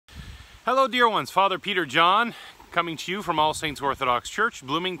Hello dear ones, Father Peter John coming to you from All Saints Orthodox Church,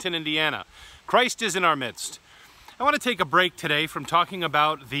 Bloomington, Indiana. Christ is in our midst. I want to take a break today from talking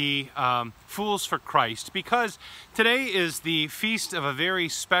about the Fools for Christ because today is the feast of a very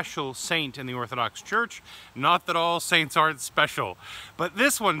special saint in the Orthodox Church. Not that all saints aren't special, but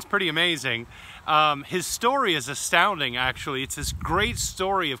this one's pretty amazing. His story is astounding, actually. It's this great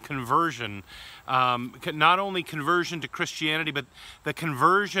story of conversion. Not only conversion to Christianity, but the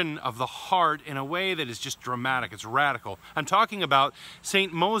conversion of the heart in a way that is just dramatic. It's radical. I'm talking about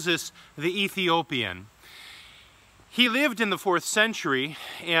Saint Moses the Ethiopian. He lived in the 4th century,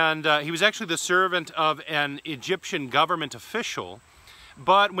 and he was actually the servant of an Egyptian government official.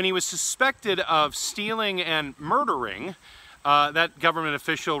 But when he was suspected of stealing and murdering, that government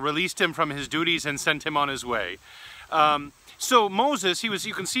official released him from his duties and sent him on his way. So Moses,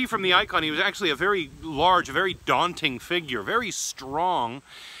 you can see from the icon, he was actually a very large, a very daunting figure, very strong.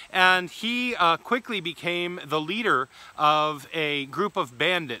 And he quickly became the leader of a group of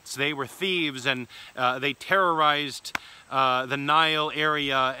bandits. They were thieves, and they terrorized the Nile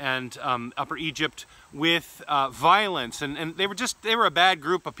area and Upper Egypt with violence. And they were a bad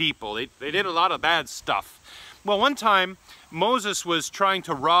group of people. They did a lot of bad stuff. Well, one time, Moses was trying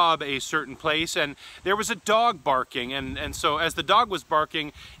to rob a certain place, and there was a dog barking, and so as the dog was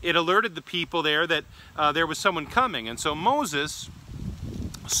barking, it alerted the people there that there was someone coming. And so Moses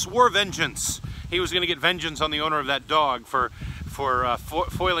swore vengeance. He was going to get vengeance on the owner of that dog for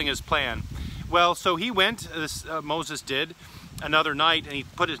foiling his plan. Well, so he went, Moses did, another night, and he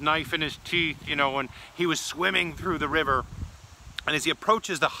put his knife in his teeth, you know, and he was swimming through the river. And as he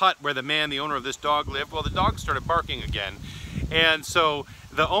approaches the hut where the owner of this dog lived, well, the dog started barking again. And so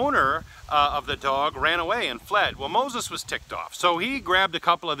the owner of the dog ran away and fled. Well, Moses was ticked off. So he grabbed a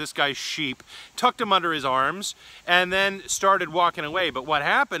couple of this guy's sheep, tucked them under his arms, and then started walking away. But what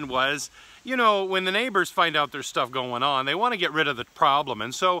happened was, you know, when the neighbors find out there's stuff going on, they want to get rid of the problem.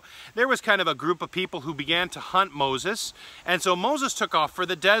 And so there was kind of a group of people who began to hunt Moses. And so Moses took off for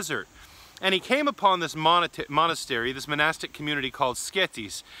the desert. And he came upon this monastery, this monastic community called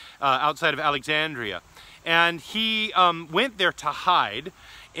Sketis, outside of Alexandria. And he went there to hide.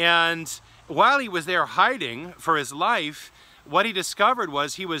 And while he was there hiding for his life, what he discovered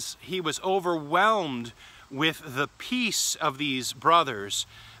was he was overwhelmed with the peace of these brothers,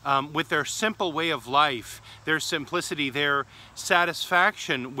 with their simple way of life, their simplicity, their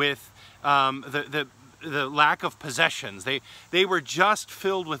satisfaction with the lack of possessions. They were just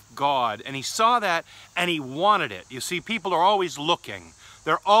filled with God, and he saw that and he wanted it. You see, people are always looking.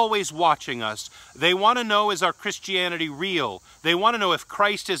 They're always watching us. They want to know, is our Christianity real? They want to know if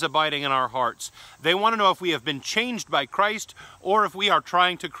Christ is abiding in our hearts. They want to know if we have been changed by Christ or if we are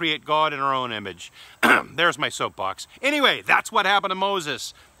trying to create God in our own image. There's my soapbox. Anyway, that's what happened to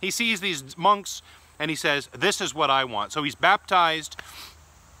Moses. He sees these monks and he says, this is what I want. So he's baptized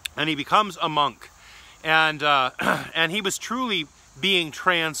and he becomes a monk. And he was truly being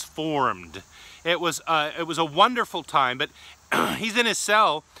transformed. It was a wonderful time, but he's in his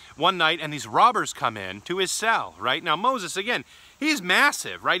cell one night and these robbers come in to his cell, right? Now Moses, again, he's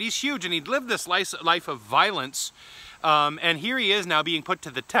massive, right? He's huge and he'd lived this life of violence. And here he is now being put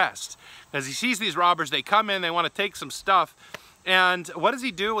to the test. As he sees these robbers, they come in, they want to take some stuff. And what does he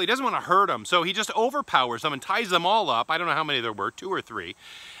do? Well, he doesn't want to hurt them. So he just overpowers them and ties them all up. I don't know how many there were, 2 or 3.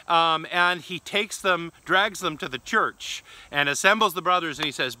 And he takes them, drags them to the church and assembles the brothers, and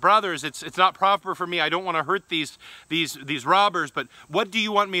he says, brothers, it's not proper for me. I don't want to hurt these robbers, but what do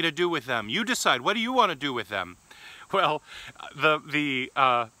you want me to do with them? You decide. What do you want to do with them? Well,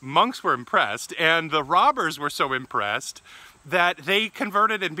 the monks were impressed, and the robbers were so impressed that they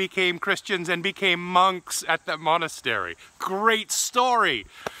converted and became Christians and became monks at the monastery. Great story.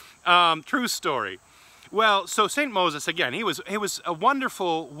 True story. Well, so St. Moses, again, he was a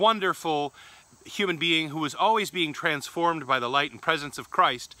wonderful, wonderful human being who was always being transformed by the light and presence of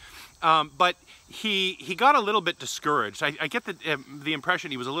Christ. But he got a little bit discouraged. I get the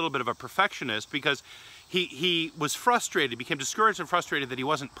impression he was a little bit of a perfectionist because he was frustrated, became discouraged and frustrated that he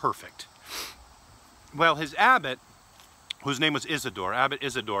wasn't perfect. Well, his abbot, whose name was Isidore, Abbot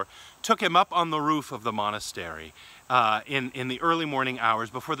Isidore, took him up on the roof of the monastery in the early morning hours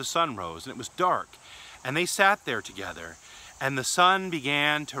before the sun rose, and it was dark. And they sat there together, and the sun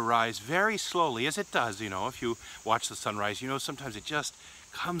began to rise very slowly, as it does, you know, if you watch the sunrise, you know, sometimes it just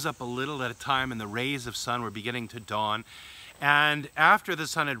comes up a little at a time, and the rays of sun were beginning to dawn. And after the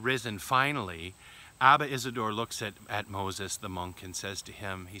sun had risen, finally, Abbot Isidore looks at Moses, the monk, and says to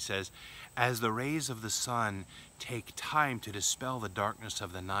him, he says, as the rays of the sun take time to dispel the darkness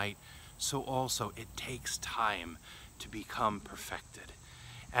of the night, so also it takes time to become perfected.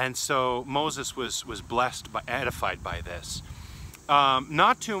 And so Moses was blessed, edified by this.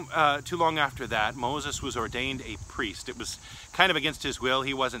 Not too long after that, Moses was ordained a priest. It was kind of against his will.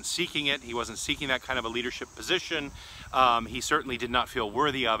 He wasn't seeking it. He wasn't seeking that kind of a leadership position. He certainly did not feel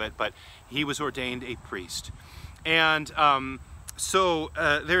worthy of it, but he was ordained a priest. And so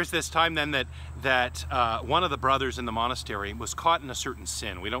there's this time then that one of the brothers in the monastery was caught in a certain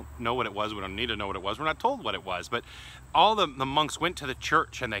sin. We don't know what it was. We don't need to know what it was. We're not told what it was. But all the monks went to the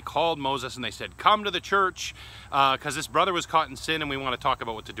church and they called Moses and they said, come to the church because this brother was caught in sin and we want to talk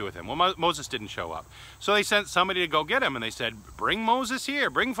about what to do with him. Well, Moses didn't show up. So they sent somebody to go get him and they said, bring Moses here.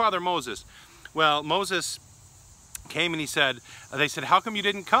 Bring Father Moses. Well, Moses came and they said, how come you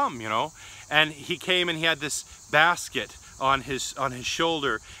didn't come, you know? And he came and he had this basket on his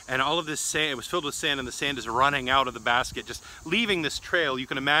shoulder, and all of this sand, it was filled with sand, and the sand is running out of the basket, just leaving this trail. You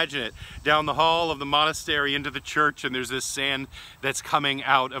can imagine it down the hall of the monastery into the church, and there's this sand that's coming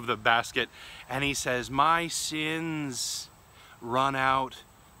out of the basket. And he says, my sins run out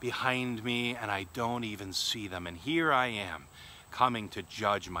behind me and I don't even see them, and here I am coming to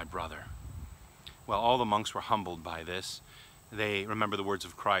judge my brother. Well, all the monks were humbled by this. They remember the words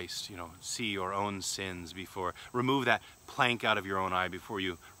of Christ, you know, see your own sins before, remove that plank out of your own eye before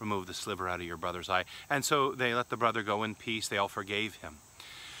you remove the sliver out of your brother's eye. And so they let the brother go in peace. They all forgave him.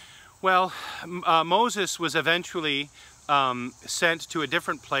 Well, Moses was eventually sent to a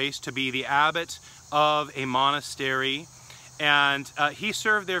different place to be the abbot of a monastery, and he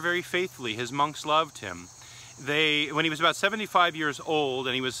served there very faithfully. His monks loved him. When he was about 75 years old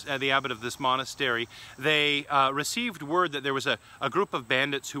and he was the abbot of this monastery, they received word that there was a group of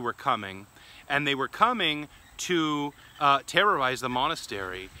bandits who were coming, and they were coming to terrorize the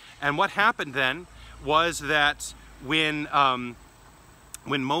monastery. And what happened then was that when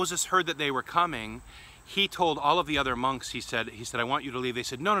Moses heard that they were coming, he told all of the other monks, he said, I want you to leave. They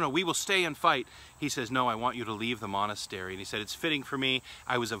said, no, we will stay and fight. He says, no, I want you to leave the monastery. And he said, it's fitting for me.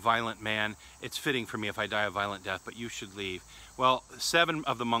 I was a violent man. It's fitting for me if I die a violent death, but you should leave. Well, 7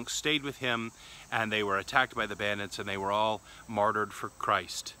 of the monks stayed with him, and they were attacked by the bandits, and they were all martyred for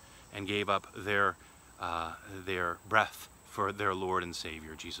Christ and gave up their breath for their Lord and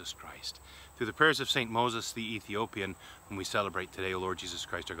Savior, Jesus Christ. Through the prayers of St. Moses the Ethiopian, whom we celebrate today, O Lord Jesus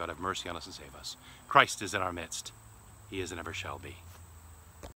Christ, our God, have mercy on us and save us. Christ is in our midst. He is and ever shall be.